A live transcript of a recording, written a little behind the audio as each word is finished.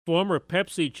Former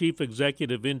Pepsi chief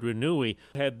executive Indra Nooyi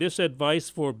had this advice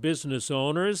for business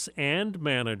owners and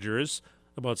managers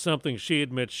about something she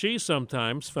admits she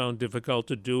sometimes found difficult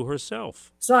to do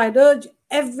herself. So I'd urge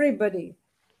everybody,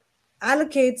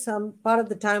 allocate some part of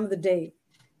the time of the day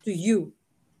to you,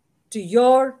 to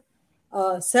your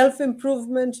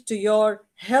self-improvement, to your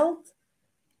health,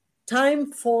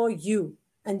 time for you,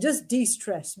 and just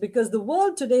de-stress, because the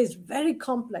world today is very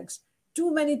complex.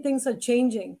 Too many things are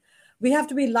changing. We have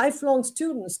to be lifelong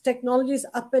students. Technology is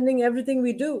upending everything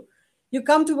we do. You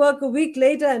come to work a week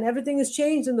later and everything has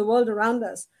changed in the world around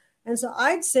us. And so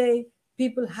I'd say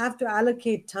people have to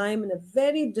allocate time in a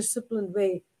very disciplined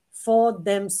way for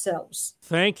themselves.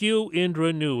 Thank you,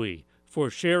 Indra Nooyi,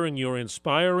 for sharing your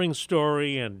inspiring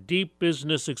story and deep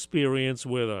business experience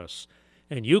with us.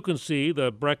 And you can see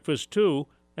The Breakfast, too,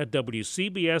 at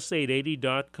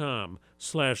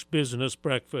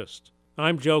WCBS880.com/businessbreakfast.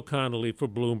 I'm Joe Connolly for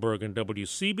Bloomberg and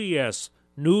WCBS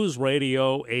News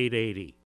Radio 880.